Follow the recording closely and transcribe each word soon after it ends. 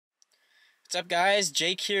What's up guys,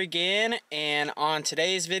 Jake here again, and on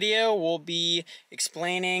today's video we'll be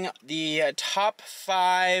explaining the top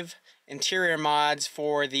 5 interior mods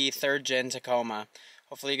for the 3rd gen Tacoma.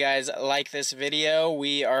 Hopefully you guys like this video.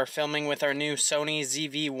 We are filming with our new Sony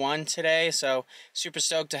ZV-1 today, so super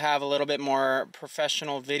stoked to have a little bit more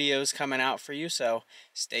professional videos coming out for you, so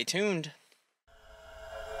stay tuned.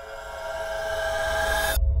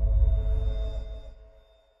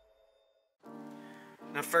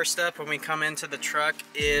 Now first up, when we come into the truck,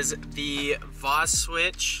 is the VOS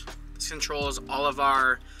switch. This controls all of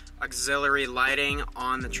our auxiliary lighting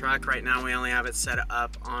on the truck. Right now we only have it set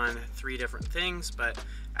up on 3 different things, but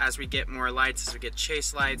as we get more lights, as we get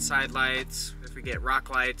chase lights, side lights, if we get rock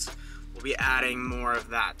lights, we'll be adding more of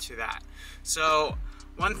that to that. So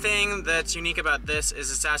one thing that's unique about this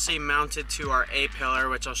is it's actually mounted to our A-pillar,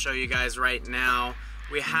 which I'll show you guys right now.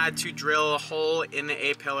 We had to drill a hole in the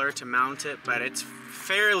A-pillar to mount it, but it's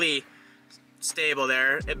fairly stable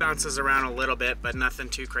there. It bounces around a little bit, but nothing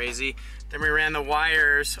too crazy. Then we ran the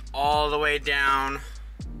wires all the way down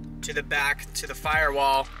to the back, to the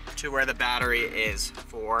firewall, to where the battery is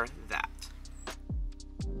for that.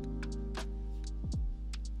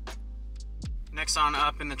 Next on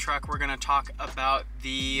up in the truck, we're gonna talk about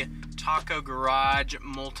the Taco Garage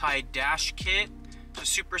multi-dash kit. So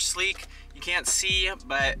super sleek. You can't see,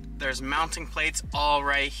 but there's mounting plates all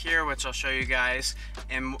right here, which I'll show you guys.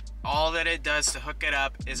 And all that it does to hook it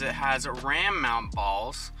up is it has RAM mount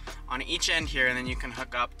balls on each end here, and then you can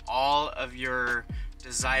hook up all of your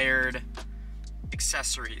desired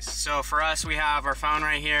accessories. So for us, we have our phone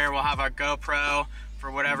right here. We'll have our GoPro for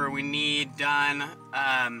whatever we need done,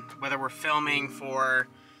 whether we're filming for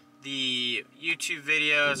the YouTube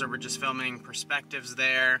videos or we're just filming perspectives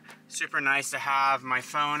there. Super nice to have my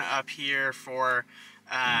phone up here for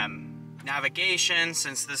navigation,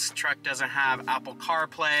 since this truck doesn't have Apple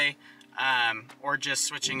CarPlay, or just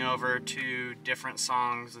switching over to different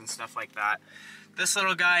songs and stuff like that. This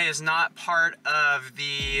little guy is not part of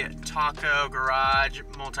the Taco Garage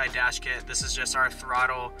multi-dash kit. This is just our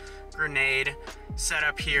throttle grenade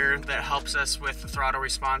setup here that helps us with the throttle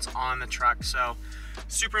response on the truck. So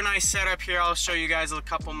super nice setup here. I'll show you guys a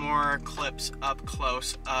couple more clips up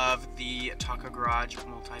close of the Taco Garage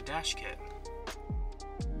multi-dash kit.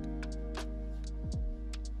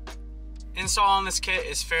 Install on this kit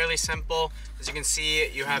is fairly simple. As you can see,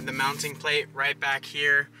 you have the mounting plate right back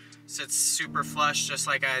here. Sits super flush, just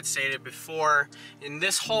like I had stated before. And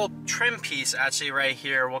this whole trim piece actually right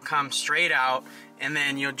here will come straight out, and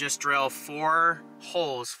then you'll just drill 4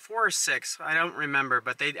 holes, 4 or 6, I don't remember,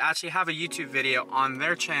 but they actually have a YouTube video on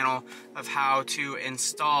their channel of how to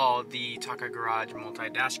install the Taco Garage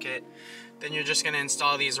multi-dash kit. Then you're just gonna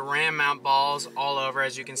install these RAM mount balls all over.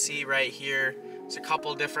 As you can see right here, there's a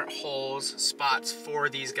couple different holes, spots for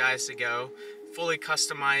these guys to go. Fully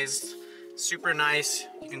customized, super nice.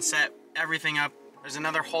 You can set everything up. There's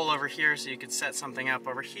another hole over here, so you could set something up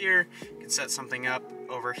over here. You can set something up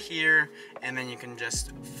over here, and then you can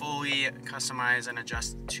just fully customize and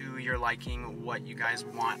adjust to your liking what you guys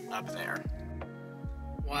want up there.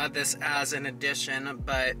 We'll add this as an addition,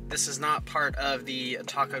 but this is not part of the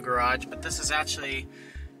Taco Garage, but this is actually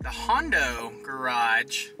the Hondo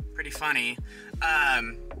Garage. Pretty funny.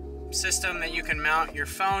 System that you can mount your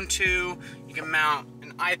phone to. You can mount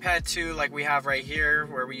an iPad to, like we have right here,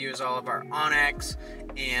 where we use all of our Onyx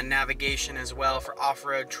and navigation as well for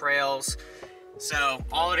off-road trails. So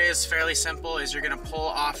all it is, fairly simple, is you're gonna pull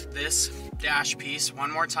off this dash piece one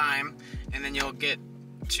more time, and then you'll get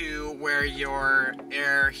to where your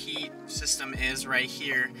air heat system is right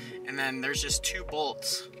here, and then there's just 2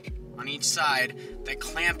 bolts on each side that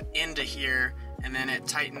clamp into here, and then it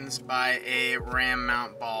tightens by a RAM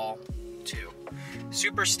mount ball too.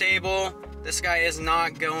 Super stable. This guy is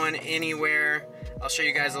not going anywhere. I'll show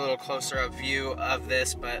you guys a little closer up view of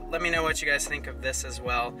this, but let me know what you guys think of this as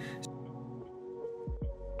well.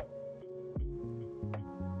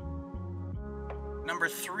 Number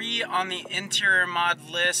 3 on the interior mod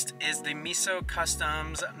list is the Miso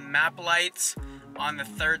Customs map lights on the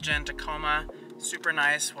 3rd gen Tacoma. Super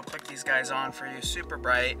nice. We'll click these guys on for you. Super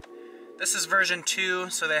bright. This is version 2,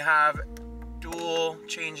 so they have dual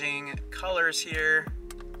changing colors here.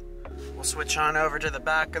 We'll switch on over to the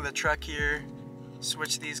back of the truck here.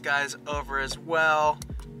 Switch these guys over as well.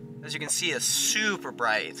 As you can see, it's super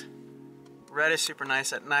bright. Red is super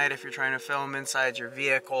nice at night if you're trying to film inside your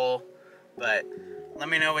vehicle, but let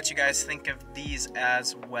me know what you guys think of these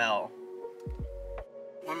as well.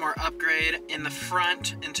 One more upgrade in the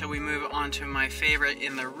front until we move on to my favorite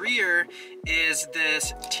in the rear is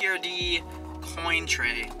this TRD coin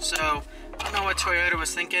tray. So I don't know what Toyota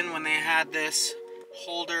was thinking when they had this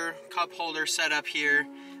holder, cup holder set up here,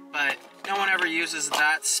 but no one ever uses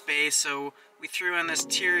that space, so we threw in this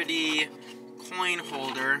Tier D coin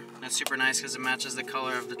holder. That's super nice because it matches the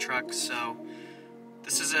color of the truck. So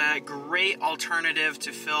this is a great alternative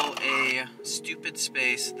to fill a stupid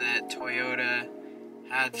space that Toyota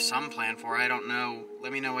had some plan for. I don't know.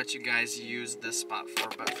 Let me know what you guys use this spot for,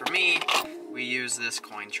 but for me, we use this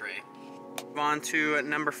coin tray. Move on to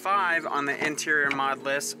number 5 on the interior mod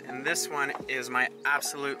list, and this one is my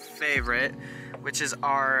absolute favorite, which is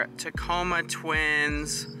our Tacoma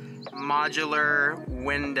Twins modular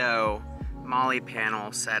window molly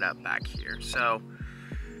panel setup back here. So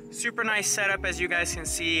super nice setup, as you guys can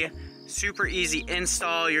see. Super easy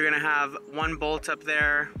install. You're gonna have one bolt up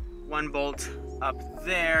there, one bolt up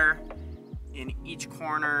there in each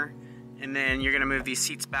corner, and then you're gonna move these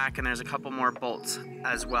seats back, and there's a couple more bolts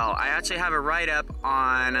as well. I actually have a write-up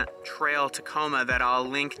on Trail Tacoma that I'll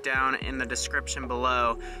link down in the description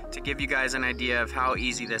below to give you guys an idea of how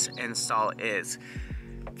easy this install is.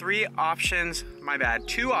 Two options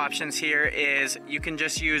here is you can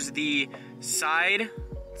just use the side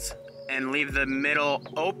and leave the middle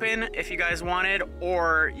open if you guys wanted,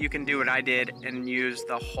 or you can do what I did and use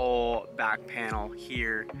the whole back panel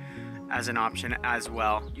here as an option as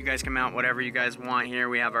well. You guys can mount whatever you guys want here.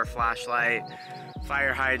 We have our flashlight,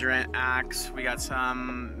 fire hydrant, axe, we got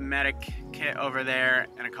some medic kit over there,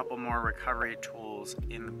 and a couple more recovery tools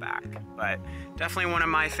in the back. But definitely one of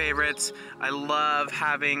my favorites. I love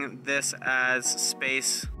having this as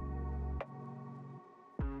space.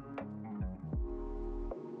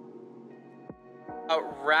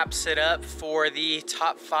 Wraps it up for the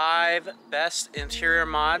top 5 best interior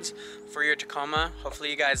mods for your Tacoma.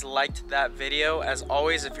 Hopefully you guys liked that video. As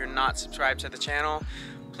always, if you're not subscribed to the channel,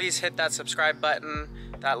 please hit that subscribe button,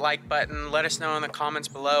 that like button. Let us know in the comments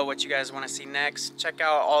below what you guys want to see next. Check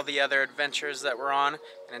out all the other adventures that we're on,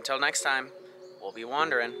 and until next time, we'll be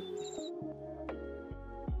wandering.